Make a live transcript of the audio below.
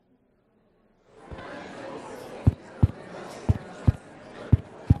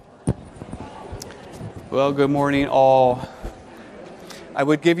Well, good morning, all. I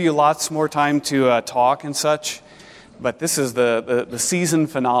would give you lots more time to talk and such, but this is the season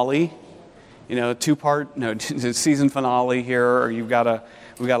finale. You know, season finale here. Or we've got a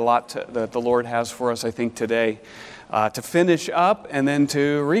lot that the Lord has for us, I think, today to finish up and then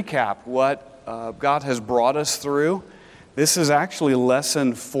to recap what God has brought us through. This is actually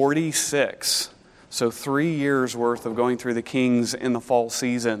lesson 46, so 3 years worth of going through the Kings in the fall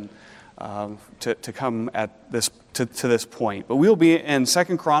season. To come at this to this point. But we'll be in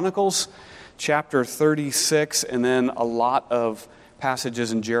 2 Chronicles chapter 36 and then a lot of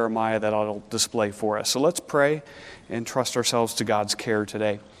passages in Jeremiah that I'll display for us. So let's pray and trust ourselves to God's care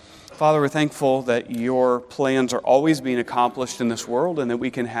today. Father, we're thankful that your plans are always being accomplished in this world and that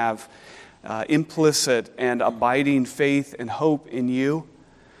we can have implicit and abiding faith and hope in you.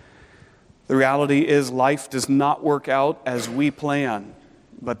 The reality is life does not work out as we plan.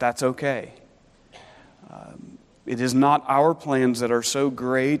 But that's okay. It is not our plans that are so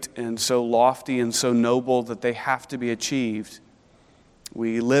great and so lofty and so noble that they have to be achieved.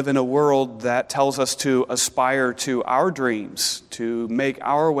 We live in a world that tells us to aspire to our dreams, to make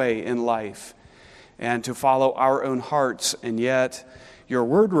our way in life, and to follow our own hearts. And yet, your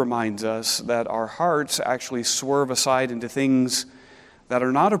word reminds us that our hearts actually swerve aside into things that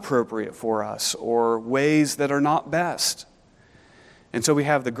are not appropriate for us or ways that are not best. And so we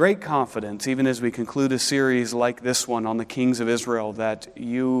have the great confidence, even as we conclude a series like this one on the kings of Israel, that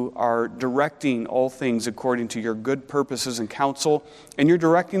you are directing all things according to your good purposes and counsel, and you're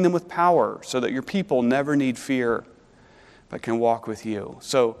directing them with power so that your people never need fear, but can walk with you.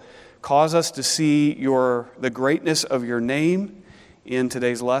 So cause us to see the greatness of your name in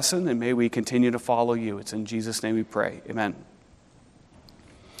today's lesson, and may we continue to follow you. It's in Jesus' name we pray. Amen.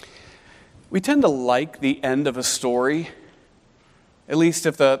 We tend to like the end of a story, at least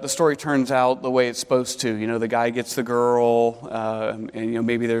if the story turns out the way it's supposed to. You know, the guy gets the girl, and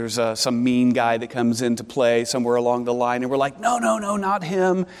maybe there's some mean guy that comes into play somewhere along the line, and we're like, no, not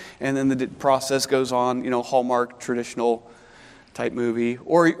him. And then the process goes on, Hallmark traditional type movie.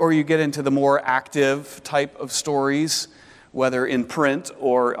 Or you get into the more active type of stories, whether in print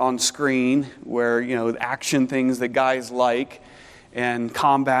or on screen, where, action things that guys like, and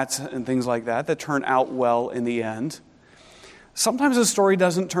combats and things like that turn out well in the end. Sometimes the story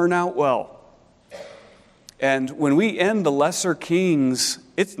doesn't turn out well. And when we end the Lesser Kings,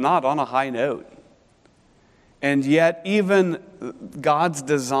 it's not on a high note. And yet even God's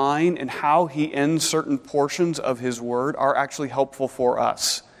design and how he ends certain portions of his word are actually helpful for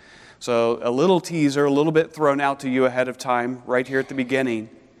us. So a little teaser, a little bit thrown out to you ahead of time, right here at the beginning.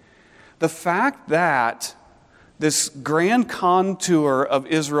 The fact that this grand contour of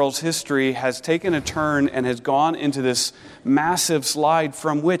Israel's history has taken a turn and has gone into this massive slide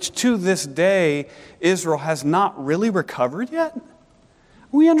from which, to this day, Israel has not really recovered yet.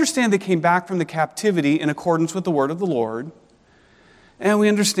 We understand they came back from the captivity in accordance with the word of the Lord. And we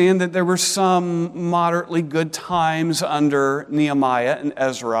understand that there were some moderately good times under Nehemiah and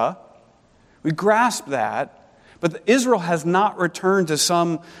Ezra. We grasp that. But Israel has not returned to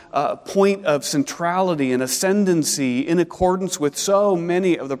some point of centrality and ascendancy in accordance with so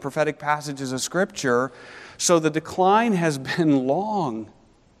many of the prophetic passages of Scripture. So the decline has been long.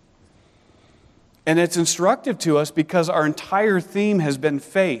 And it's instructive to us because our entire theme has been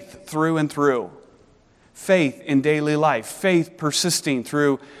faith through and through. Faith in daily life. Faith persisting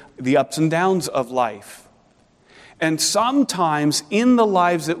through the ups and downs of life. And sometimes in the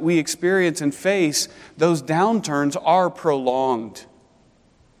lives that we experience and face, those downturns are prolonged.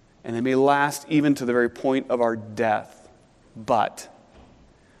 And they may last even to the very point of our death. But,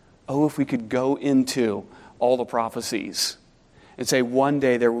 if we could go into all the prophecies and say one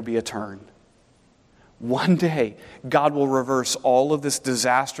day there will be a turn. One day God will reverse all of this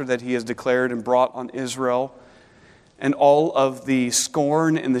disaster that he has declared and brought on Israel, and all of the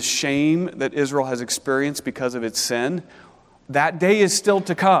scorn and the shame that Israel has experienced because of its sin. That day is still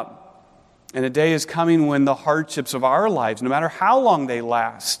to come. And a day is coming when the hardships of our lives, no matter how long they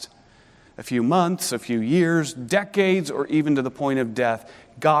last, a few months, a few years, decades, or even to the point of death,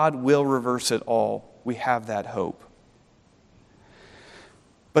 God will reverse it all. We have that hope.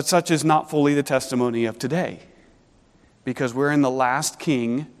 But such is not fully the testimony of today, because we're in the last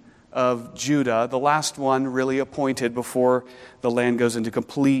king of Judah, the last one really appointed before the land goes into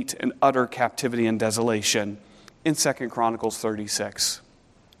complete and utter captivity and desolation, in 2 Chronicles 36.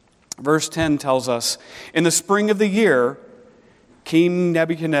 Verse 10 tells us, in the spring of the year, King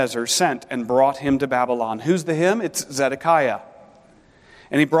Nebuchadnezzar sent and brought him to Babylon. Who's the him? It's Zedekiah.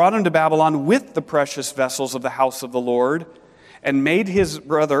 And he brought him to Babylon with the precious vessels of the house of the Lord, and made his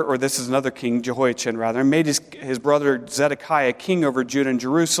brother, or this is another king, Jehoiachin rather, made his brother Zedekiah king over Judah and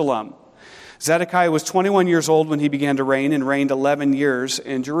Jerusalem. Zedekiah was 21 years old when he began to reign and reigned 11 years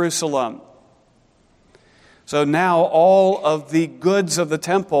in Jerusalem. So now all of the goods of the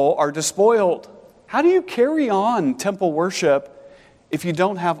temple are despoiled. How do you carry on temple worship if you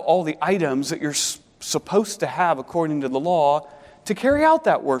don't have all the items that you're supposed to have according to the law to carry out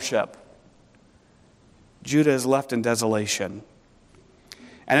that worship? Judah is left in desolation.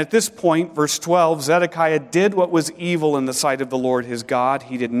 And at this point, verse 12, Zedekiah did what was evil in the sight of the Lord his God.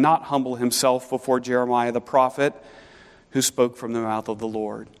 He did not humble himself before Jeremiah the prophet, who spoke from the mouth of the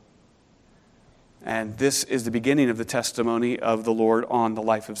Lord. And this is the beginning of the testimony of the Lord on the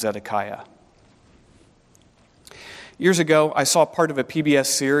life of Zedekiah. Years ago, I saw part of a PBS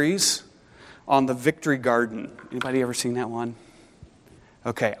series on the Victory Garden. Anybody ever seen that one?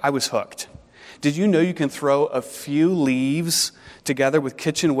 Okay, I was hooked. Did you know you can throw a few leaves together with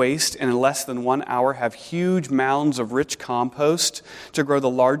kitchen waste and in less than 1 hour have huge mounds of rich compost to grow the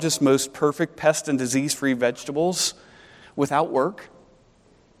largest, most perfect pest and disease-free vegetables without work?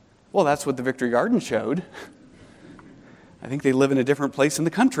 Well, that's what the Victory Garden showed. I think they live in a different place in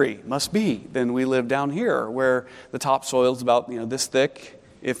the country, must be, than we live down here, where the topsoil is about this thick,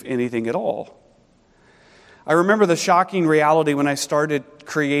 if anything at all. I remember the shocking reality when I started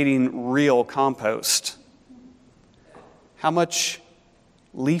creating real compost. How much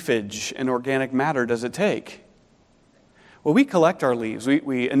leafage and organic matter does it take? Well, we collect our leaves.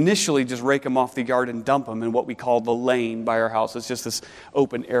 We initially just rake them off the yard and dump them in what we call the lane by our house. It's just this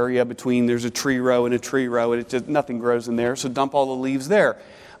open area between, there's a tree row and a tree row, and nothing grows in there, so dump all the leaves there.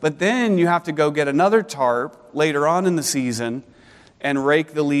 But then you have to go get another tarp later on in the season and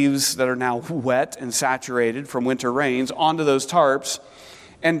rake the leaves that are now wet and saturated from winter rains onto those tarps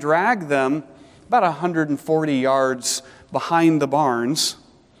and drag them about 140 yards behind the barns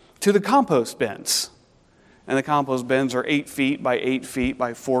to the compost bins. And the compost bins are 8 feet by 8 feet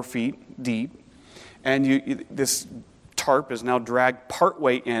by 4 feet deep. And this tarp is now dragged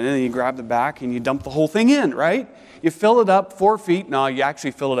partway in, and then you grab the back and you dump the whole thing in, right? You fill it up 4 feet. No, you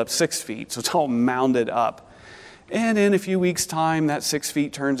actually fill it up 6 feet, so it's all mounded up. And in a few weeks' time, that 6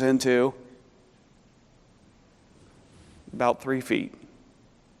 feet turns into about 3 feet.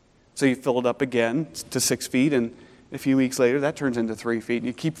 So you fill it up again to 6 feet, and a few weeks later, that turns into 3 feet. And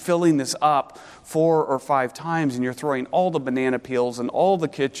you keep filling this up 4 or 5 times, and you're throwing all the banana peels and all the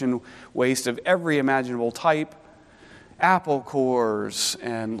kitchen waste of every imaginable type, apple cores,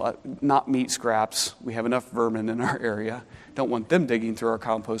 and not meat scraps. We have enough vermin in our area. Don't want them digging through our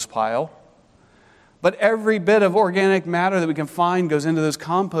compost pile. But every bit of organic matter that we can find goes into those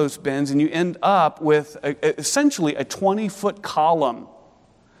compost bins, and you end up with essentially a 20-foot column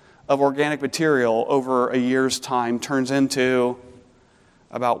of organic material over a year's time turns into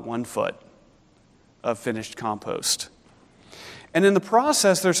about 1 foot of finished compost. And in the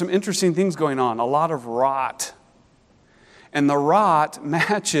process, there's some interesting things going on, a lot of rot. And the rot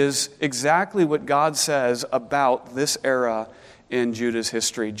matches exactly what God says about this era in Judah's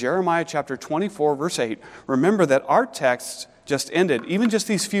history. Jeremiah chapter 24, verse 8. Remember that our text just ended, even just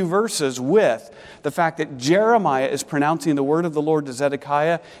these few verses, with the fact that Jeremiah is pronouncing the word of the Lord to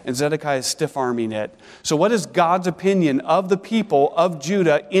Zedekiah, and Zedekiah is stiff-arming it. So what is God's opinion of the people of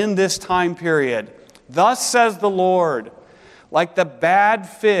Judah in this time period? Thus says the Lord, like the bad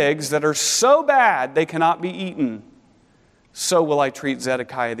figs that are so bad they cannot be eaten, so will I treat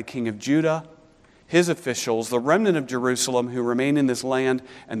Zedekiah the king of Judah, his officials, the remnant of Jerusalem who remain in this land,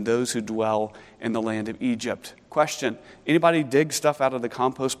 and those who dwell in the land of Egypt. Question, anybody dig stuff out of the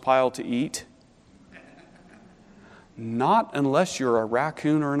compost pile to eat? Not unless you're a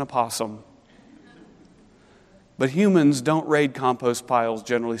raccoon or an opossum. But humans don't raid compost piles,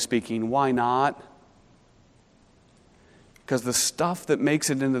 generally speaking. Why not? Because the stuff that makes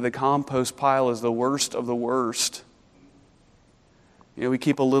it into the compost pile is the worst of the worst. We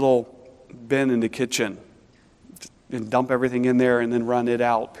keep a little bin in the kitchen and dump everything in there and then run it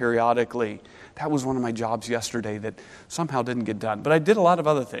out periodically. That was one of my jobs yesterday that somehow didn't get done. But I did a lot of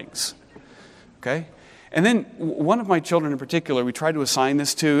other things. Okay? And then one of my children in particular, we tried to assign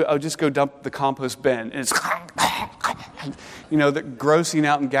this to, just go dump the compost bin. And it's, the grossing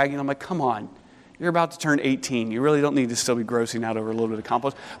out and gagging. I'm like, come on. You're about to turn 18. You really don't need to still be grossing out over a little bit of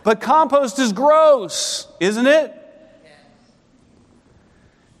compost. But compost is gross, isn't it?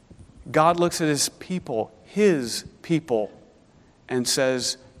 God looks at his people, and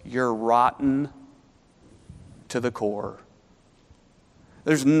says, you're rotten to the core.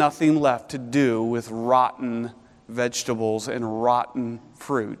 There's nothing left to do with rotten vegetables and rotten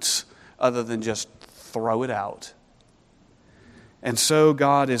fruits other than just throw it out. And so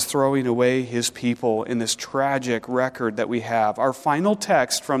God is throwing away his people in this tragic record that we have. Our final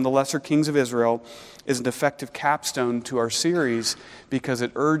text from the Lesser Kings of Israel is an effective capstone to our series because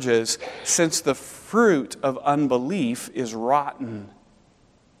it urges, since the fruit of unbelief is rotten,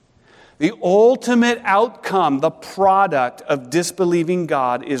 the ultimate outcome, the product of disbelieving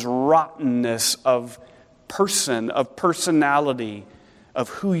God, is rottenness of person, of personality, of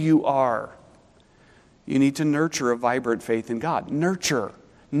who you are. You need to nurture a vibrant faith in God. Nurture.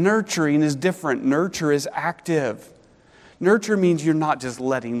 Nurturing is different. Nurture is active. Nurture means you're not just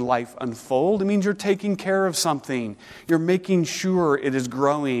letting life unfold. It means you're taking care of something. You're making sure it is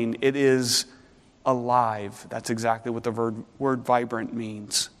growing. It is alive. That's exactly what the word vibrant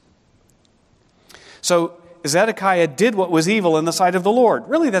means. So Zedekiah did what was evil in the sight of the Lord.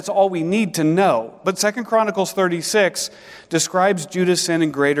 Really, that's all we need to know. But 2 Chronicles 36 describes Judah's sin in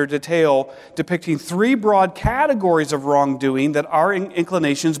greater detail, depicting three broad categories of wrongdoing that our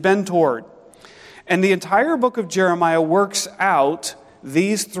inclinations bend toward. And the entire book of Jeremiah works out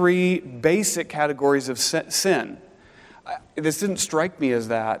these three basic categories of sin. This didn't strike me as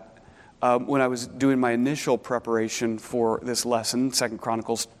that when I was doing my initial preparation for this lesson, 2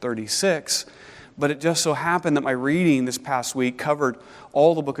 Chronicles 36. But it just so happened that my reading this past week covered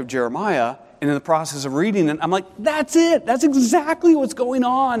all the book of Jeremiah. And in the process of reading it, I'm like, that's it. That's exactly what's going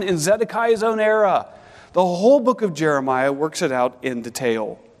on in Zedekiah's own era. The whole book of Jeremiah works it out in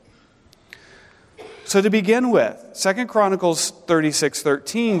detail. So to begin with, 2 Chronicles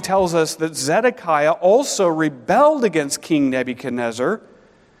 36:13 tells us that Zedekiah also rebelled against King Nebuchadnezzar,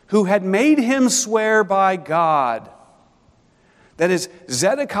 who had made him swear by God. That is,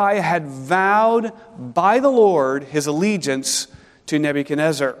 Zedekiah had vowed by the Lord his allegiance to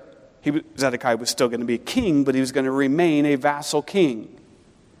Nebuchadnezzar. Zedekiah was still going to be a king, but he was going to remain a vassal king.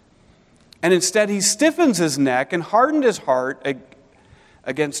 And instead he stiffens his neck and hardened his heart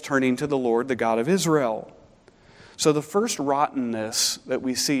against turning to the Lord, the God of Israel. So the first rottenness that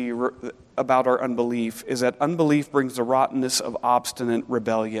we see about our unbelief is that unbelief brings the rottenness of obstinate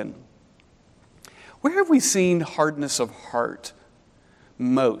rebellion. Where have we seen hardness of heart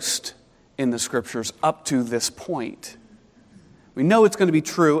most in the Scriptures up to this point? We know it's going to be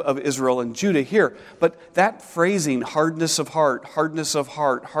true of Israel and Judah here, but that phrasing, hardness of heart, hardness of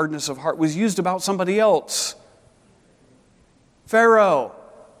heart, hardness of heart, was used about somebody else. Pharaoh,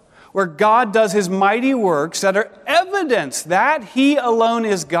 where God does his mighty works that are evidence that he alone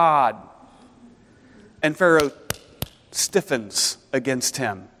is God. And Pharaoh stiffens against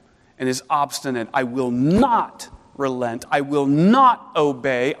him and is obstinate. I will not relent. I will not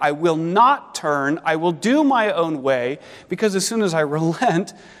obey. I will not turn. I will do my own way, because as soon as I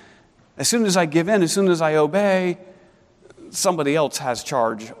relent, as soon as I give in, as soon as I obey, somebody else has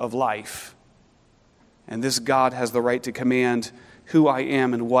charge of life. And this God has the right to command who I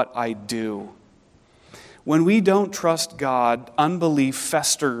am and what I do. When we don't trust God, unbelief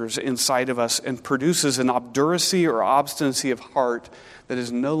festers inside of us and produces an obduracy or obstinacy of heart that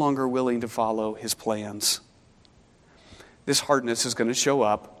is no longer willing to follow his plans. This hardness is going to show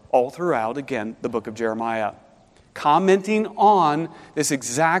up all throughout, again, the book of Jeremiah, commenting on this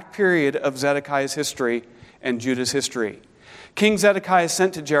exact period of Zedekiah's history and Judah's history. King Zedekiah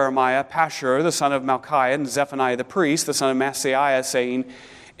sent to Jeremiah Pashur, the son of Malchiah, and Zephaniah the priest, the son of Maaseiah, saying,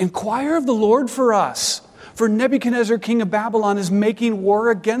 "Inquire of the Lord for us, for Nebuchadnezzar, king of Babylon, is making war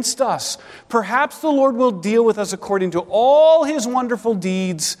against us. Perhaps the Lord will deal with us according to all his wonderful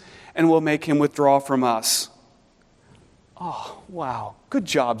deeds and will make him withdraw from us." Oh, wow. Good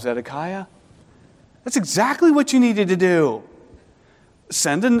job, Zedekiah. That's exactly what you needed to do.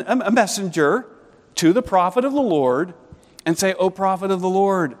 Send a messenger to the prophet of the Lord and say, "O prophet of the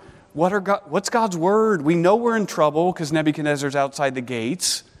Lord, what's God's word? We know we're in trouble because Nebuchadnezzar's outside the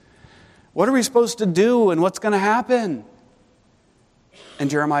gates. What are we supposed to do and what's going to happen?" And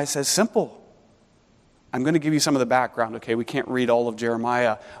Jeremiah says, simple. I'm going to give you some of the background, okay? We can't read all of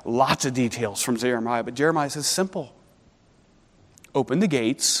Jeremiah, lots of details from Jeremiah, but Jeremiah says simple. Open the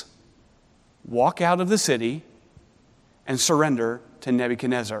gates, walk out of the city, and surrender to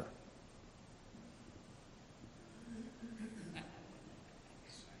Nebuchadnezzar.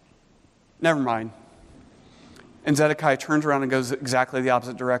 Never mind. And Zedekiah turns around and goes exactly the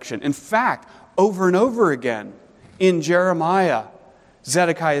opposite direction. In fact, over and over again in Jeremiah,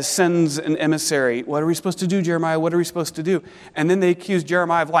 Zedekiah sends an emissary. "What are we supposed to do, Jeremiah? What are we supposed to do?" And then they accuse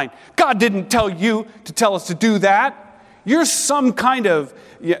Jeremiah of lying. "God didn't tell you to tell us to do that. You're some kind of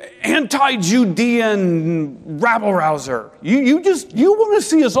anti-Judean rabble-rouser. You want to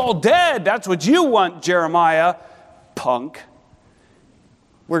see us all dead. That's what you want, Jeremiah, punk.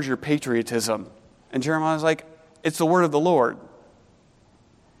 Where's your patriotism?" And Jeremiah's like, "It's the word of the Lord.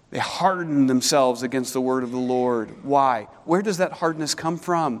 They hardened themselves against the word of the Lord. Why? Where does that hardness come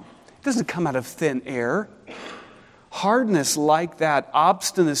from? It doesn't come out of thin air. Hardness like that,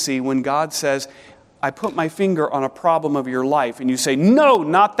 obstinacy, when God says, I put my finger on a problem of your life, and you say, no,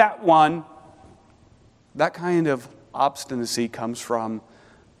 not that one. That kind of obstinacy comes from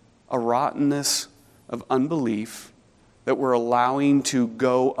a rottenness of unbelief that we're allowing to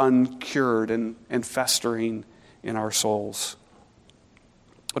go uncured and festering in our souls.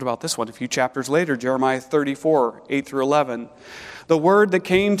 What about this one? A few chapters later, Jeremiah 34, 8 through 11. The word that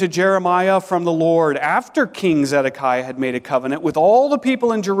came to Jeremiah from the Lord after King Zedekiah had made a covenant with all the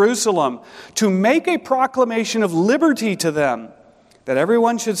people in Jerusalem to make a proclamation of liberty to them, that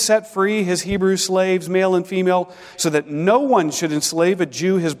everyone should set free his Hebrew slaves, male and female, so that no one should enslave a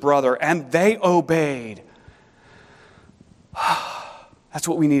Jew his brother. And they obeyed. That's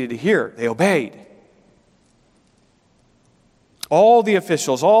what we needed to hear. They obeyed. All the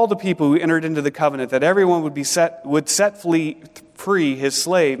officials, all the people who entered into the covenant, that everyone would set free his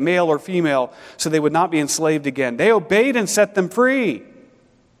slave, male or female, so they would not be enslaved again. They obeyed and set them free.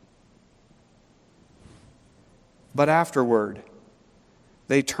 But afterward,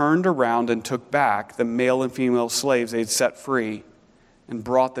 they turned around and took back the male and female slaves they had set free and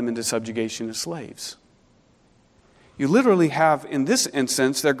brought them into subjugation as slaves. You literally have, in this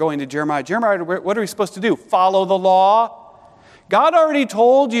instance, they're going to Jeremiah. Jeremiah, what are we supposed to do? Follow the law? God already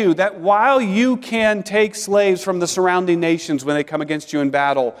told you that while you can take slaves from the surrounding nations when they come against you in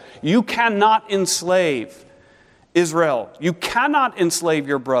battle, you cannot enslave Israel. You cannot enslave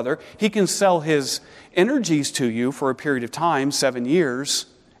your brother. He can sell his energies to you for a period of time, 7 years,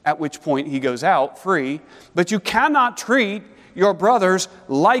 at which point he goes out free. But you cannot treat your brothers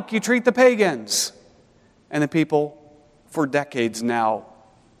like you treat the pagans. And the people, for decades now,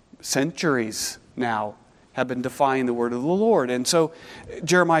 centuries now, have been defying the word of the Lord. And so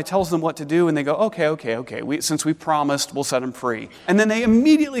Jeremiah tells them what to do, and they go, okay. Since we promised, we'll set them free. And then they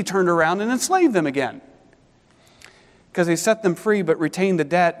immediately turned around and enslaved them again. Because they set them free but retained the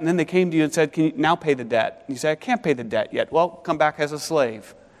debt, and then they came to you and said, can you now pay the debt? And you say, I can't pay the debt yet. Well, come back as a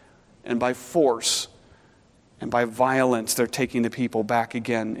slave. And by force and by violence, they're taking the people back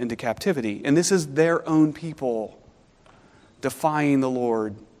again into captivity. And this is their own people defying the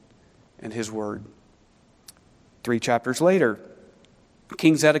Lord and his word. 3 chapters later,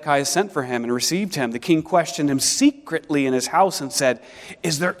 King Zedekiah sent for him and received him. The king questioned him secretly in his house and said,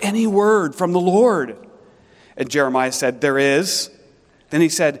 is there any word from the Lord? And Jeremiah said, there is. Then he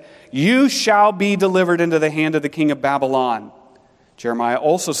said, you shall be delivered into the hand of the king of Babylon. Jeremiah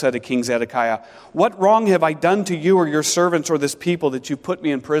also said to King Zedekiah, what wrong have I done to you or your servants or this people that you put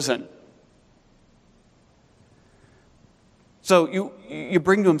me in prison? So you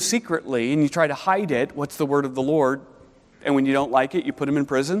bring to him secretly and you try to hide it. What's the word of the Lord? And when you don't like it, you put him in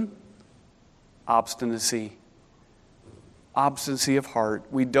prison. Obstinacy. Obstinacy of heart.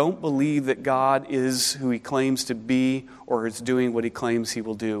 We don't believe that God is who he claims to be or is doing what he claims he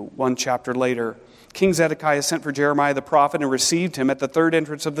will do. 1 chapter later, King Zedekiah sent for Jeremiah the prophet and received him at the third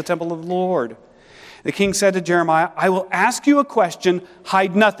entrance of the temple of the Lord. The king said to Jeremiah, I will ask you a question,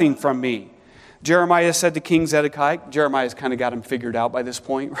 hide nothing from me. Jeremiah said to King Zedekiah, Jeremiah's kind of got him figured out by this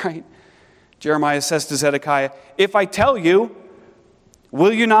point, right? Jeremiah says to Zedekiah, if I tell you,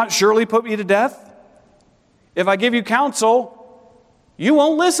 will you not surely put me to death? If I give you counsel, you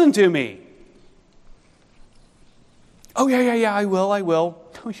won't listen to me. Oh, yeah, I will.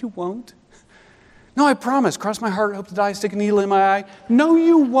 No, you won't. No, I promise. Cross my heart, hope to die, stick a needle in my eye. No,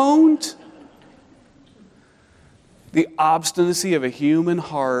 you won't. The obstinacy of a human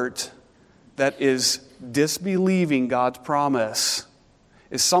heart that is disbelieving God's promise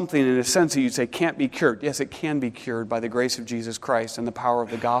is something, in a sense, that you'd say can't be cured. Yes, it can be cured by the grace of Jesus Christ and the power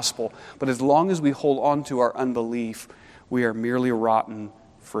of the gospel. But as long as we hold on to our unbelief, we are merely rotten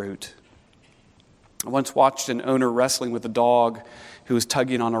fruit. I once watched an owner wrestling with a dog who was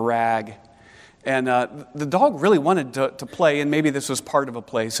tugging on a rag. And the dog really wanted to play, and maybe this was part of a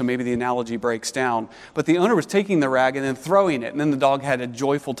play, so maybe the analogy breaks down. But the owner was taking the rag and then throwing it, and then the dog had a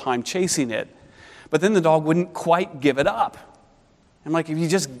joyful time chasing it. But then the dog wouldn't quite give it up. I'm like, if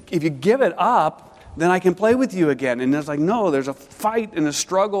you give it up, then I can play with you again. And it's like, no, there's a fight and a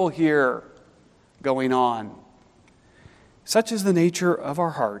struggle here going on. Such is the nature of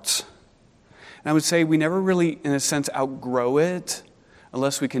our hearts. And I would say we never really, in a sense, outgrow it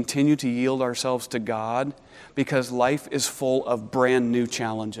unless we continue to yield ourselves to God, because life is full of brand new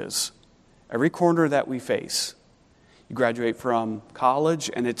challenges. Every corner that we face. You graduate from college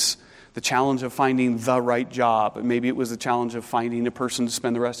and it's the challenge of finding the right job. And maybe it was the challenge of finding a person to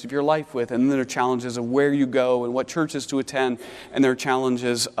spend the rest of your life with. And then there are challenges of where you go and what churches to attend. And there are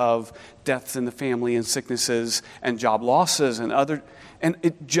challenges of deaths in the family and sicknesses and job losses and other. And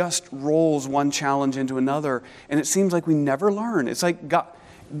it just rolls one challenge into another. And it seems like we never learn. It's like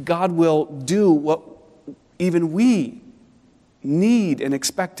God will do what even we need and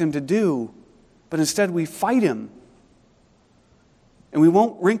expect him to do. But instead we fight him. And we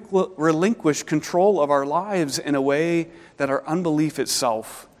won't relinquish control of our lives in a way that our unbelief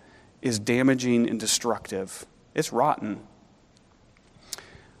itself is damaging and destructive. It's rotten.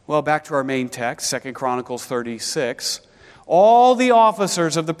 Well, back to our main text, 2 Chronicles 36. All the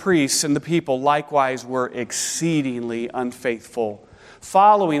officers of the priests and the people likewise were exceedingly unfaithful,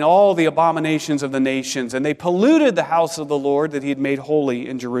 following all the abominations of the nations, and they polluted the house of the Lord that he had made holy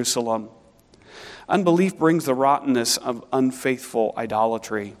in Jerusalem. Unbelief brings the rottenness of unfaithful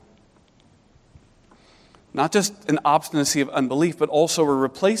idolatry. Not just an obstinacy of unbelief, but also a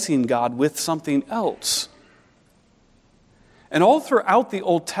replacing God with something else. And all throughout the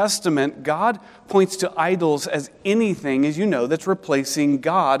Old Testament, God points to idols as anything, as you know, that's replacing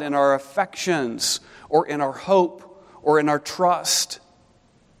God in our affections or in our hope or in our trust.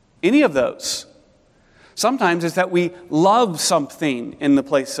 Any of those. Sometimes it's that we love something in the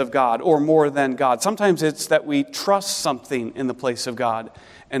place of God or more than God. Sometimes it's that we trust something in the place of God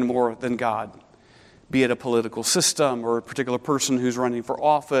and more than God. Be it a political system or a particular person who's running for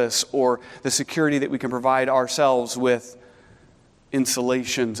office or the security that we can provide ourselves with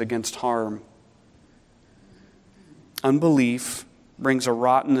insulations against harm. Unbelief brings a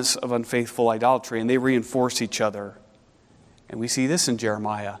rottenness of unfaithful idolatry, and they reinforce each other. And we see this in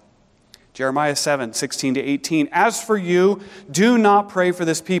Jeremiah. Jeremiah 7, 16 to 18. As for you, do not pray for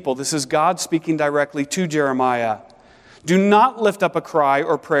this people. This is God speaking directly to Jeremiah. Do not lift up a cry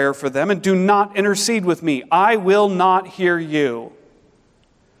or prayer for them, and do not intercede with me. I will not hear you.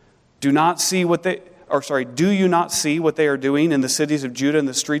 Do you not see what they are doing in the cities of Judah and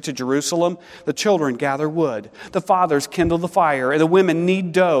the streets of Jerusalem? The children gather wood, the fathers kindle the fire, and the women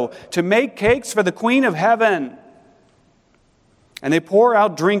knead dough to make cakes for the Queen of Heaven. And they pour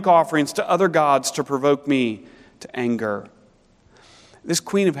out drink offerings to other gods to provoke me to anger. This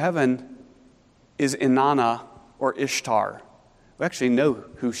Queen of Heaven is Inanna or Ishtar. We actually know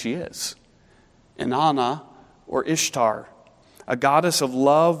who she is. Inanna or Ishtar, a goddess of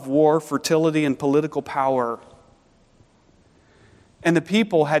love, war, fertility, and political power. And the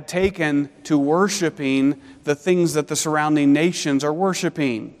people had taken to worshiping the things that the surrounding nations are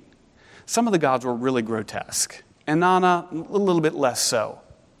worshiping. Some of the gods were really grotesque. Inanna, a little bit less so.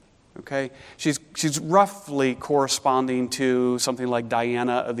 Okay? She's roughly corresponding to something like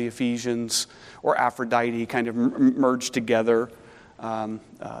Diana of the Ephesians or Aphrodite, kind of merged together.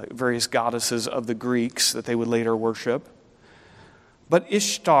 Various goddesses of the Greeks that they would later worship. But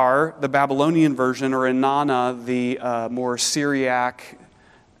Ishtar, the Babylonian version, or Inanna, the more Syriac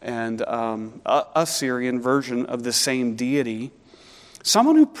and Assyrian version of the same deity,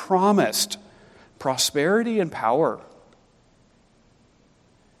 someone who promised prosperity and power.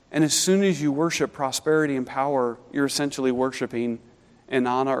 And as soon as you worship prosperity and power, you're essentially worshiping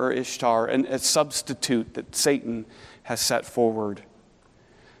Inanna or Ishtar, and a substitute that Satan has set forward.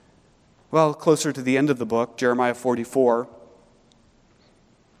 Well, closer to the end of the book, Jeremiah 44,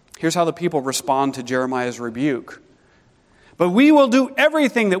 here's how the people respond to Jeremiah's rebuke. But we will do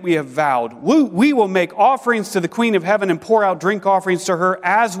everything that we have vowed. We will make offerings to the Queen of Heaven and pour out drink offerings to her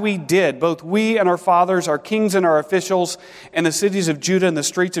as we did, both we and our fathers, our kings and our officials, in the cities of Judah and the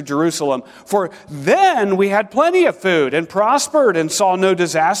streets of Jerusalem. For then we had plenty of food and prospered and saw no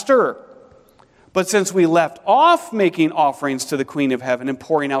disaster. But since we left off making offerings to the Queen of Heaven and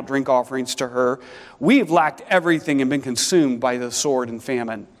pouring out drink offerings to her, we've lacked everything and been consumed by the sword and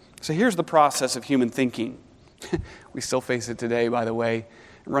famine. So here's the process of human thinking. We still face it today, by the way. It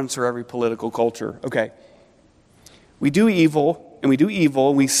runs through every political culture. Okay. We do evil, and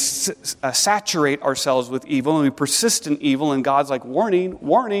we saturate ourselves with evil, and we persist in evil, and God's like, warning,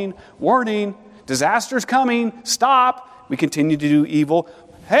 warning, warning, disaster's coming, stop. We continue to do evil.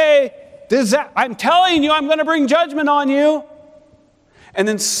 Hey, I'm telling you, I'm going to bring judgment on you. And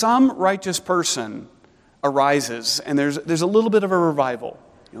then some righteous person arises, and there's a little bit of a revival.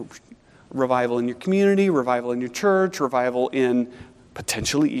 Revival in your community, revival in your church, revival in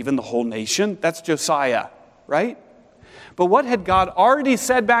potentially even the whole nation. That's Josiah, right? But what had God already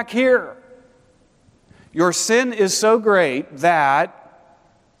said back here? Your sin is so great that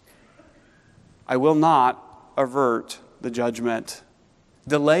I will not avert the judgment.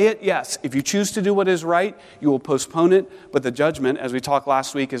 Delay it, yes. If you choose to do what is right, you will postpone it. But the judgment, as we talked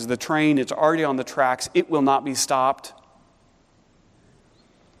last week, is the train. It's already on the tracks. It will not be stopped.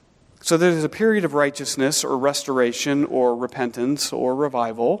 So there's a period of righteousness or restoration or repentance or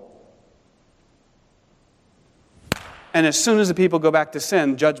revival. And as soon as the people go back to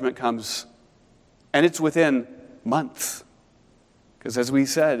sin, judgment comes. And it's within months. Because as we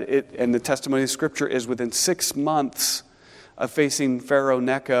said, and the testimony of Scripture is within 6 months of facing Pharaoh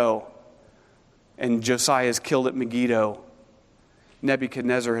Necho, and Josiah is killed at Megiddo.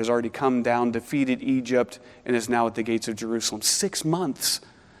 Nebuchadnezzar has already come down, defeated Egypt, and is now at the gates of Jerusalem. 6 months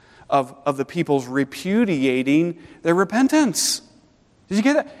of the people's repudiating their repentance. Did you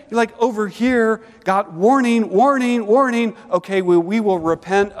get that? You're like, over here, God, warning, warning, warning. Okay, we will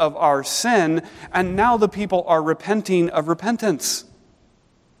repent of our sin, and now the people are repenting of repentance.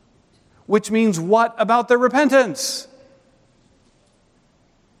 Which means what about their repentance?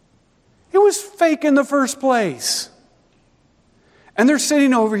 It was fake in the first place. And they're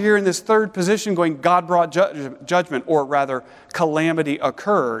sitting over here in this third position going, God brought judgment, or rather, calamity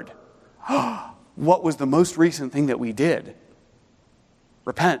occurred. What was the most recent thing that we did?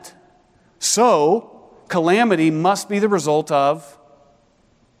 Repent. So, calamity must be the result of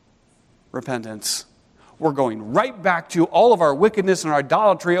repentance. We're going right back to all of our wickedness and our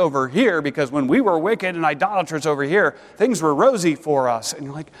idolatry over here, because when we were wicked and idolatrous over here, things were rosy for us. And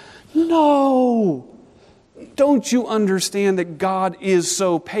you're like, no! Don't you understand that God is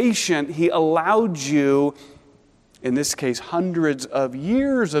so patient? He allowed you, in this case, hundreds of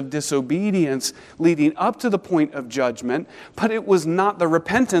years of disobedience leading up to the point of judgment, but it was not the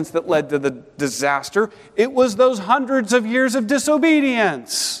repentance that led to the disaster. It was those hundreds of years of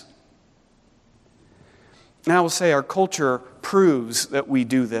disobedience. And I will say our culture proves that we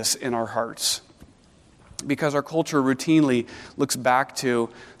do this in our hearts, because our culture routinely looks back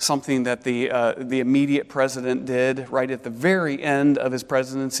to something that the immediate president did right at the very end of his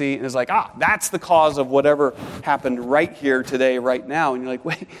presidency, and is like, that's the cause of whatever happened right here today, right now. And you're like,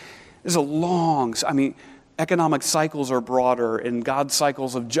 wait, there's a long, economic cycles are broader, and God's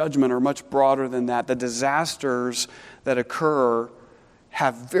cycles of judgment are much broader than that. The disasters that occur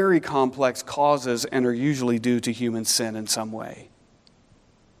have very complex causes and are usually due to human sin in some way.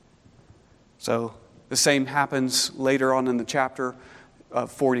 So the same happens later on in the chapter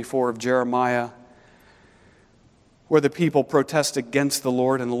 44 of Jeremiah, where the people protest against the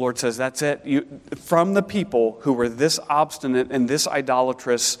Lord, and the Lord says, that's it. From the people who were this obstinate and this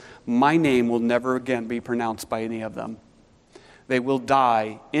idolatrous, my name will never again be pronounced by any of them. They will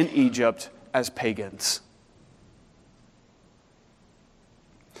die in Egypt as pagans.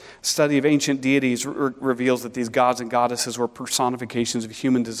 Study of ancient deities reveals that these gods and goddesses were personifications of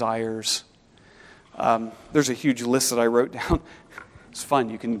human desires. There's a huge list that I wrote down. It's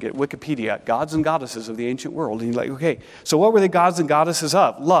fun. You can get Wikipedia, gods and goddesses of the ancient world. And you're like, okay, so what were the gods and goddesses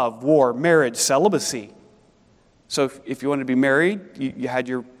of? Love, war, marriage, celibacy. So if you wanted to be married, you had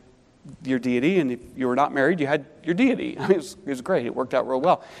your deity, and if you were not married, you had your deity. I mean, it was great. It worked out real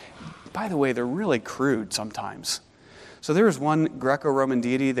well. By the way, they're really crude sometimes. So there was one Greco-Roman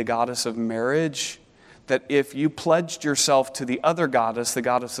deity, the goddess of marriage, that if you pledged yourself to the other goddess, the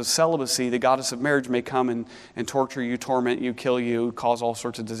goddess of celibacy, the goddess of marriage may come and torture you, torment you, kill you, cause all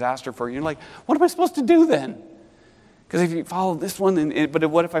sorts of disaster for you. You're like, what am I supposed to do then? Because if you follow this one, but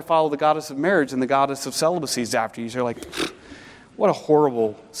what if I follow the goddess of marriage and the goddess of celibacy is after you? So you're like, what a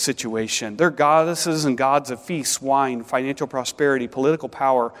horrible situation. They're goddesses and gods of feasts, wine, financial prosperity, political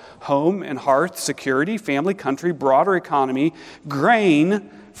power, home and hearth, security, family, country, broader economy,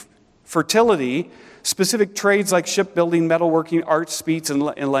 grain, fertility, specific trades like shipbuilding, metalworking, art, speech, and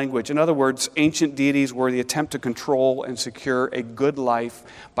language. In other words, ancient deities were the attempt to control and secure a good life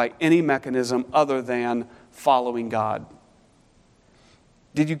by any mechanism other than following God.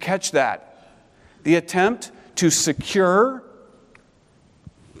 Did you catch that? The attempt to secure,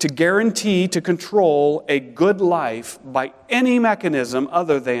 to guarantee, to control a good life by any mechanism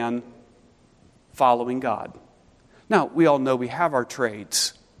other than following God. Now, we all know we have our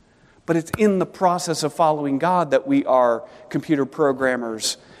trades, but it's in the process of following God that we are computer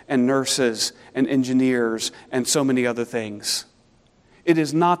programmers and nurses and engineers and so many other things. It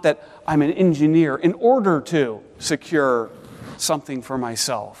is not that I'm an engineer in order to secure something for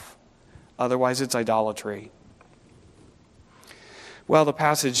myself. Otherwise, it's idolatry. Well, the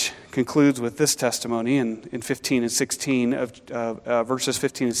passage concludes with this testimony in 15 and 16 of verses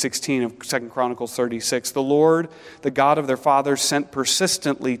 15 and 16 of 2 Chronicles 36. The Lord, the God of their fathers, sent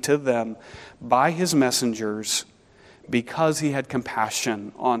persistently to them by his messengers because he had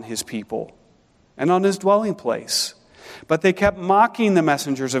compassion on his people and on his dwelling place, But they kept mocking the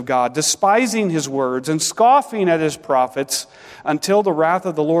messengers of God, despising his words and scoffing at his prophets, until the wrath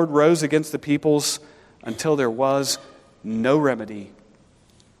of the Lord rose against the peoples, until there was no remedy.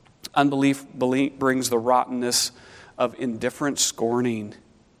 Unbelief brings the rottenness of indifferent scorning.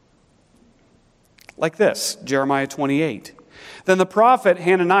 Like this, Jeremiah 28. Then the prophet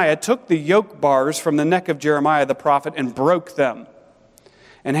Hananiah took the yoke bars from the neck of Jeremiah the prophet and broke them.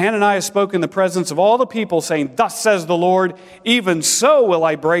 And Hananiah spoke in the presence of all the people, saying, Thus says the Lord, even so will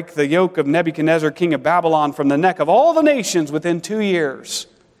I break the yoke of Nebuchadnezzar, king of Babylon, from the neck of all the nations within 2 years.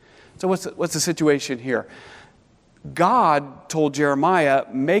 So what's the situation here? God told Jeremiah,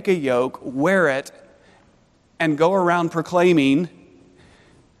 make a yoke, wear it, and go around proclaiming,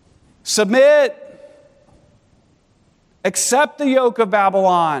 submit, accept the yoke of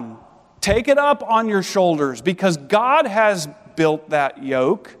Babylon, take it up on your shoulders, because God has built that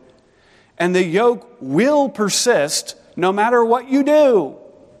yoke, and the yoke will persist no matter what you do.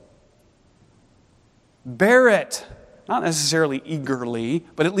 Bear it, not necessarily eagerly,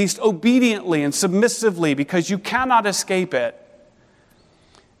 but at least obediently and submissively, because you cannot escape it.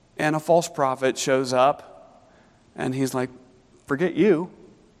 And a false prophet shows up, and he's like, forget you.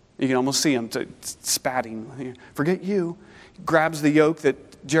 You can almost see him spatting. Forget you. He grabs the yoke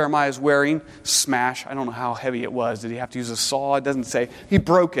that Jeremiah is wearing, smash. I don't know how heavy it was. Did he have to use a saw? It doesn't say. He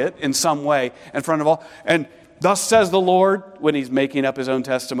broke it in some way in front of all. And thus says the Lord, when he's making up his own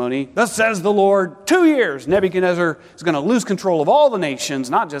testimony, thus says the Lord, 2 years, Nebuchadnezzar is going to lose control of all the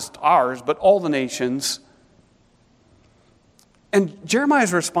nations, not just ours, but all the nations. And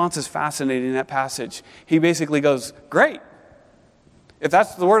Jeremiah's response is fascinating in that passage. He basically goes, great. If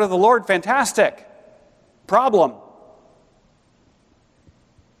that's the word of the Lord, fantastic. Problem.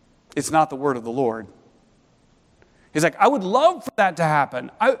 It's not the word of the Lord. He's like, I would love for that to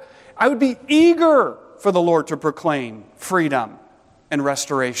happen. I would be eager for the Lord to proclaim freedom and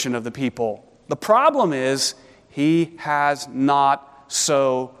restoration of the people. The problem is, he has not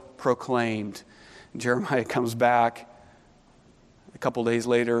so proclaimed. Jeremiah comes back a couple days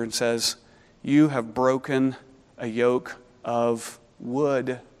later and says, you have broken a yoke of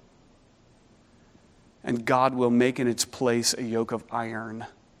wood, and God will make in its place a yoke of iron.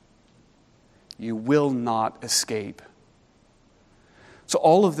 You will not escape. So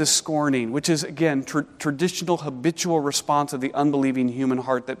all of this scorning, which is, again, traditional habitual response of the unbelieving human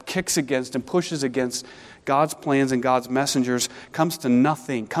heart that kicks against and pushes against God's plans and God's messengers, comes to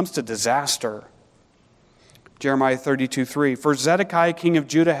nothing, comes to disaster. Jeremiah 32:3. For Zedekiah, king of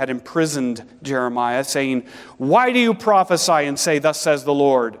Judah, had imprisoned Jeremiah, saying, Why do you prophesy and say, Thus says the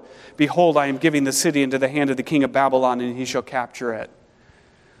Lord, Behold, I am giving the city into the hand of the king of Babylon, and he shall capture it.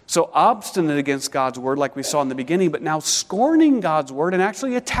 So obstinate against God's word, like we saw in the beginning, but now scorning God's word and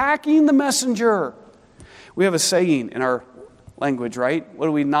actually attacking the messenger. We have a saying in our language, right? What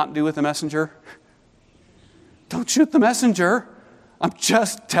do we not do with the messenger? Don't shoot the messenger. I'm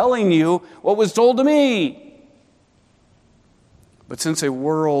just telling you what was told to me. But since a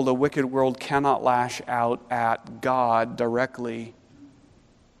wicked world cannot lash out at God directly,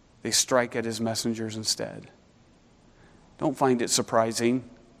 they strike at his messengers instead. Don't find it surprising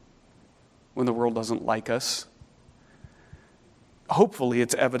when the world doesn't like us. Hopefully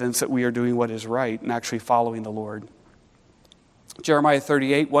it's evidence that we are doing what is right and actually following the Lord. Jeremiah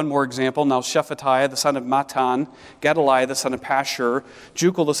 38, one more example. Now Shephatiah, the son of Matan, Gedaliah, the son of Pashur,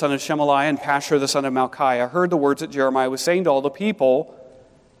 Jukal, the son of Shemaliah, and Pashur, the son of Malchiah, heard the words that Jeremiah was saying to all the people.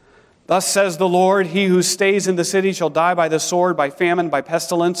 Thus says the Lord, he who stays in the city shall die by the sword, by famine, by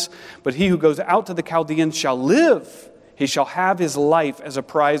pestilence, but he who goes out to the Chaldeans shall live. He shall have his life as a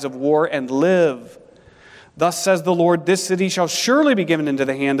prize of war and live. Thus says the Lord, this city shall surely be given into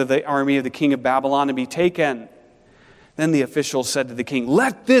the hand of the army of the king of Babylon and be taken. Then the officials said to the king,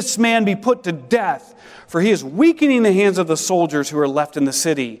 let this man be put to death, for he is weakening the hands of the soldiers who are left in the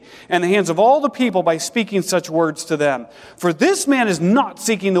city, and the hands of all the people by speaking such words to them. For this man is not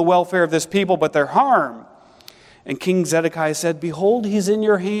seeking the welfare of this people, but their harm. And King Zedekiah said, behold, he's in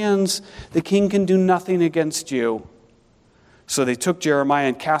your hands. The king can do nothing against you. So they took Jeremiah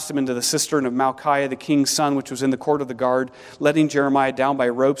and cast him into the cistern of Malchiah, the king's son, which was in the court of the guard, letting Jeremiah down by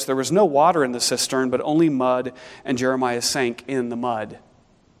ropes. There was no water in the cistern, but only mud, and Jeremiah sank in the mud.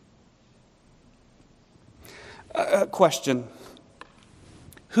 Question.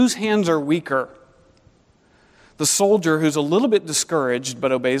 Whose hands are weaker? The soldier who's a little bit discouraged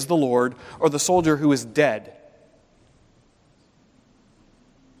but obeys the Lord, or the soldier who is dead?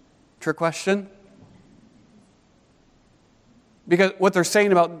 Trick question? Because what they're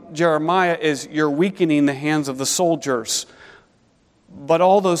saying about Jeremiah is you're weakening the hands of the soldiers. But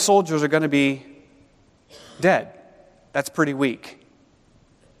all those soldiers are going to be dead. That's pretty weak.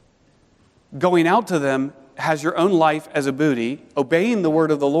 Going out to them has your own life as a booty. Obeying the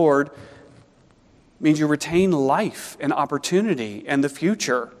word of the Lord means you retain life and opportunity and the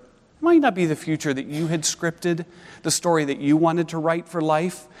future. It might not be the future that you had scripted, the story that you wanted to write for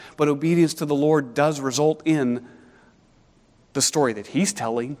life, but obedience to the Lord does result in the story that He's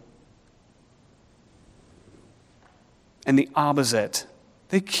telling. And the opposite.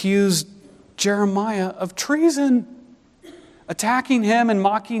 They accused Jeremiah of treason, attacking him and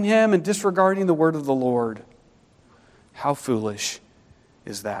mocking him and disregarding the word of the Lord. How foolish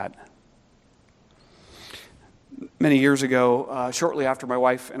is that? Many years ago, shortly after my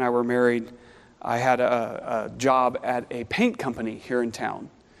wife and I were married, I had a job at a paint company here in town.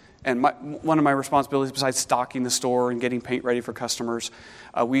 And one of my responsibilities, besides stocking the store and getting paint ready for customers,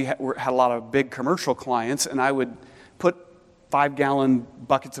 we had a lot of big commercial clients, and I would put 5-gallon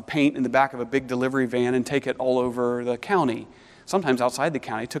buckets of paint in the back of a big delivery van and take it all over the county. Sometimes outside the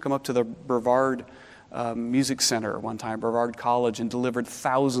county. I took them up to the Brevard Music Center one time, Brevard College, and delivered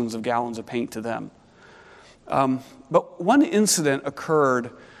thousands of gallons of paint to them. But one incident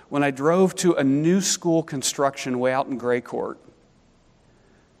occurred when I drove to a new school construction way out in Gray Court.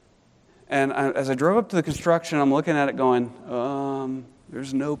 And as I drove up to the construction, I'm looking at it going,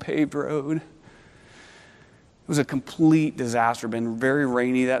 there's no paved road. It was a complete disaster. It had been very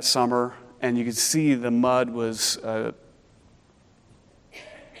rainy that summer, and you could see the mud was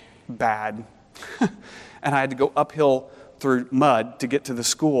bad. And I had to go uphill through mud to get to the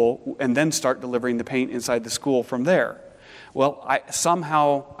school and then start delivering the paint inside the school from there. Well,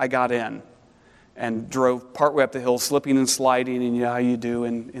 somehow I got in and drove partway up the hill, slipping and sliding, and you know how you do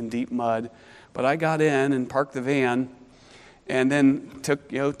in deep mud. But I got in and parked the van, and then took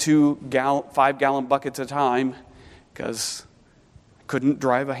 5-gallon buckets at a time, because I couldn't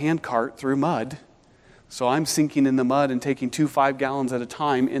drive a hand cart through mud. So I'm sinking in the mud and taking 2 5-gallons at a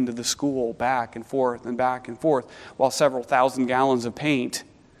time into the school, back and forth, while several thousand gallons of paint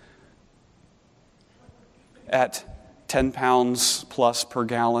at 10 pounds plus per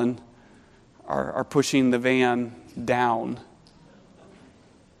gallon are pushing the van down.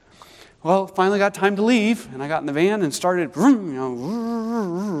 Well, finally got time to leave, and I got in the van and started, I'm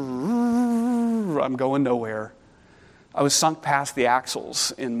going nowhere. I was sunk past the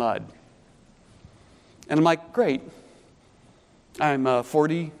axles in mud. And I'm like, great. I'm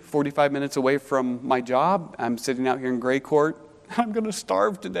 45 minutes away from my job. I'm sitting out here in Gray Court. I'm going to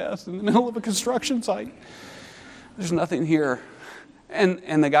starve to death in the middle of a construction site. There's nothing here.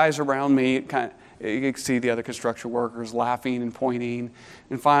 And the guys around me, you could see the other construction workers laughing and pointing.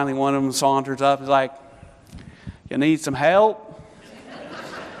 And finally, one of them saunters up and is like, you need some help?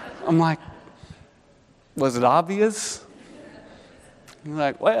 I'm like, was it obvious? He's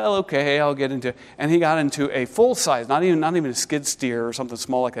like, well, okay, I'll get into it. And he got into a full-size, not even a skid steer or something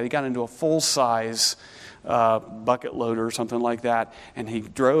small like that. He got into a full-size bucket loader or something like that. And he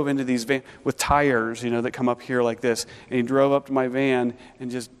drove into these vans with tires, that come up here like this. And he drove up to my van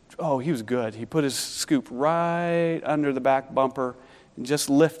and he was good. He put his scoop right under the back bumper and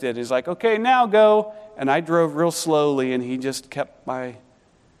just lifted. He's like, okay, now go. And I drove real slowly, and he just kept my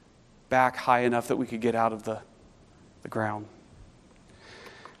back high enough that we could get out of the ground.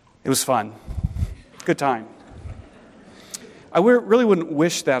 It was fun. Good time. I really wouldn't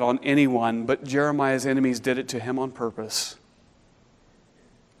wish that on anyone, but Jeremiah's enemies did it to him on purpose.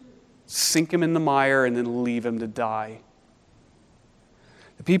 Sink him in the mire and then leave him to die.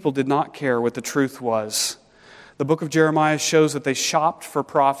 The people did not care what the truth was. The book of Jeremiah shows that they shopped for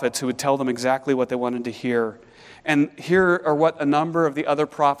prophets who would tell them exactly what they wanted to hear. And here are what a number of the other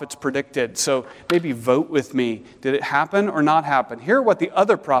prophets predicted. So maybe vote with me. Did it happen or not happen? Here are what the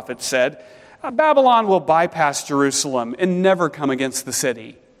other prophets said. Babylon will bypass Jerusalem and never come against the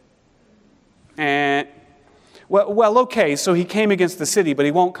city. Well, okay, so he came against the city, but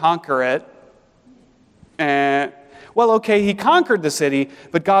he won't conquer it. Well, okay, he conquered the city,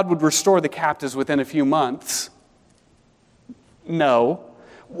 but God would restore the captives within a few months. No.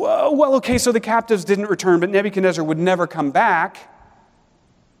 Well, okay, so the captives didn't return, but Nebuchadnezzar would never come back.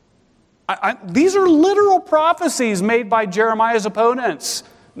 These are literal prophecies made by Jeremiah's opponents.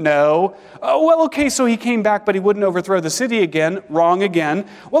 No. Well, okay, so he came back, but he wouldn't overthrow the city again. Wrong again.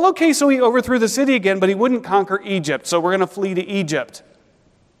 Well, okay, so he overthrew the city again, but he wouldn't conquer Egypt, so we're going to flee to Egypt.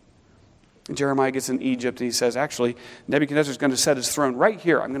 And Jeremiah gets in Egypt, and he says, actually, Nebuchadnezzar's going to set his throne right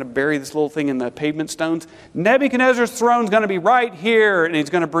here. I'm going to bury this little thing in the pavement stones. Nebuchadnezzar's throne's going to be right here, and he's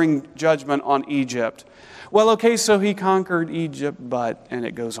going to bring judgment on Egypt. Well, okay, so he conquered Egypt, and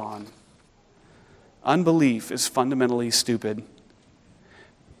it goes on. Unbelief is fundamentally stupid.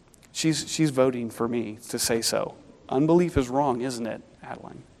 She's voting for me to say so. Unbelief is wrong, isn't it,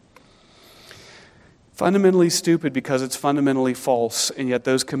 Adeline? Fundamentally stupid because it's fundamentally false, and yet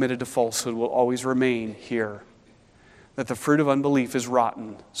those committed to falsehood will always remain here. That the fruit of unbelief is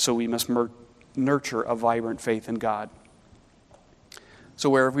rotten, so we must nurture a vibrant faith in God. So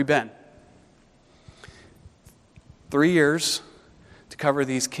where have we been? 3 years to cover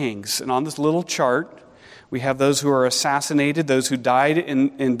these kings. And on this little chart, we have those who are assassinated, those who died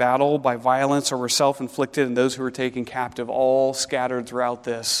in battle by violence or were self-inflicted, and those who were taken captive, all scattered throughout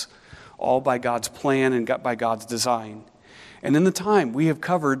this, all by God's plan and by God's design. And in the time, we have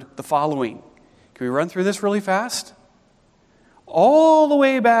covered the following. Can we run through this really fast? All the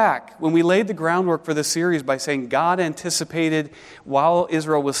way back when we laid the groundwork for this series by saying God anticipated while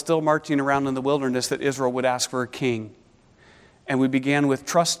Israel was still marching around in the wilderness that Israel would ask for a king. And we began with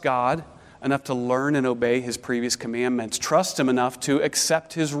trust God enough to learn and obey His previous commandments. Trust Him enough to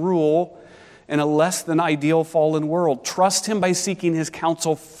accept His rule in a less than ideal fallen world. Trust Him by seeking His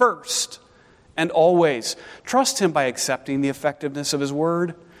counsel first and always. Trust Him by accepting the effectiveness of His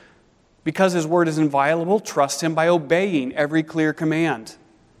word. Because His word is inviolable, trust Him by obeying every clear command.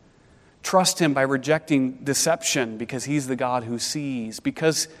 Trust Him by rejecting deception because He's the God who sees.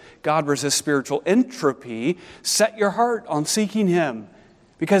 Because God resists spiritual entropy, set your heart on seeking Him.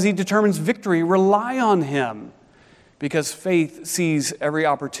 Because He determines victory, rely on Him. Because faith sees every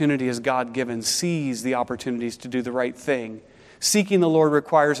opportunity as God-given, sees the opportunities to do the right thing. Seeking the Lord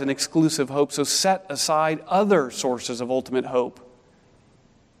requires an exclusive hope, so set aside other sources of ultimate hope.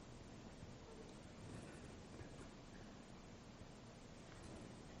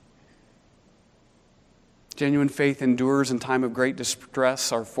 Genuine faith endures in time of great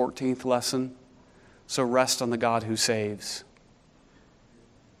distress, our 14th lesson. So rest on the God who saves.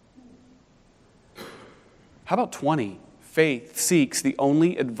 How about 20? Faith seeks the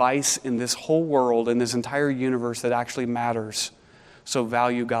only advice in this whole world, in this entire universe that actually matters. So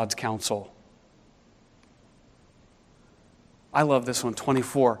value God's counsel. I love this one,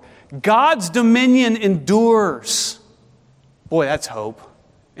 24. God's dominion endures. Boy, that's hope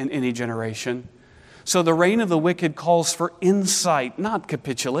in any generation. So the reign of the wicked calls for insight, not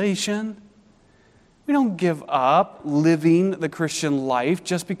capitulation. We don't give up living the Christian life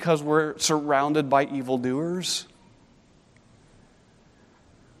just because we're surrounded by evildoers.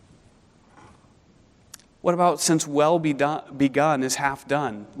 What about since well begun is half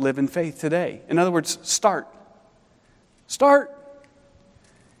done? Live in faith today. In other words, start. Start.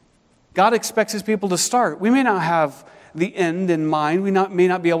 God expects His people to start. We may not have the end in mind. We may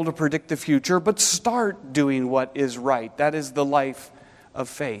not be able to predict the future, but start doing what is right. That is the life of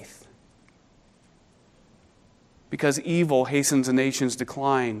faith. Because evil hastens a nation's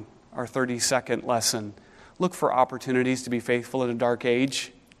decline, our 32nd lesson. Look for opportunities to be faithful in a dark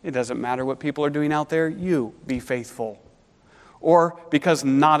age. It doesn't matter what people are doing out there, you be faithful. Or because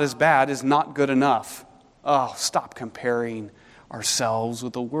not as bad is not good enough. Oh, stop comparing ourselves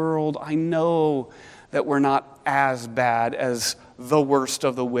with the world. I know that we're not as bad as the worst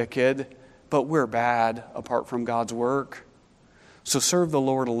of the wicked, but we're bad apart from God's work. So serve the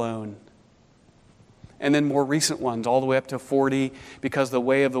Lord alone. And then more recent ones, all the way up to 40, because the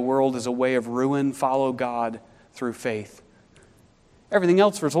way of the world is a way of ruin, follow God through faith. Everything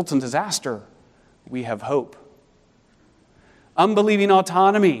else results in disaster. We have hope. Unbelieving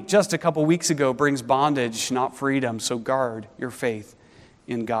autonomy, just a couple weeks ago, brings bondage, not freedom, so guard your faith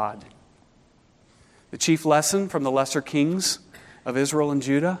in God. The chief lesson from the lesser kings of Israel and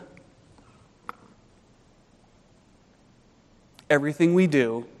Judah: everything we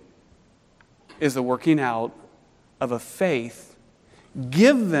do is the working out of a faith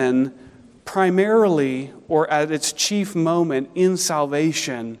given primarily or at its chief moment in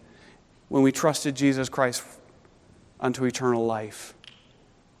salvation when we trusted Jesus Christ unto eternal life.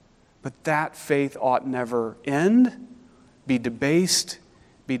 But that faith ought never end, be debased,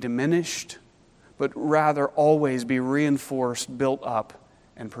 be diminished, but rather always be reinforced, built up,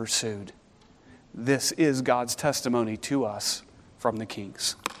 and pursued. This is God's testimony to us from the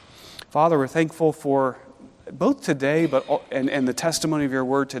kings. Father, we're thankful for both today and the testimony of your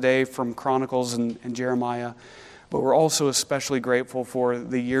word today from Chronicles and Jeremiah, but we're also especially grateful for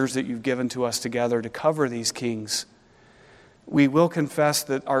the years that you've given to us together to cover these kings. We will confess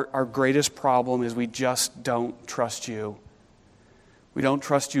that our greatest problem is we just don't trust you. We don't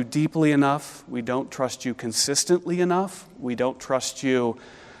trust you deeply enough. We don't trust you consistently enough. We don't trust you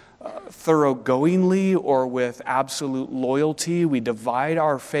thoroughgoingly or with absolute loyalty. We divide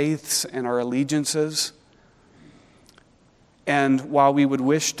our faiths and our allegiances. And while we would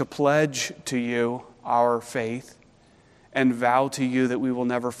wish to pledge to you our faith and vow to you that we will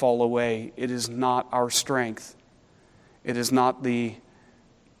never fall away, it is not our strength. It is not the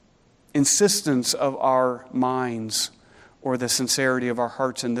insistence of our minds or the sincerity of our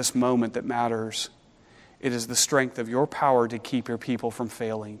hearts in this moment that matters. It is the strength of your power to keep your people from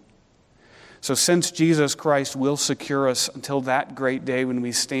failing. So since Jesus Christ will secure us until that great day when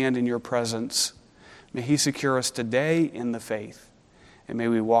we stand in your presence, may he secure us today in the faith. And may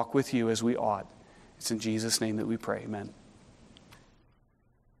we walk with you as we ought. It's in Jesus' name that we pray. Amen.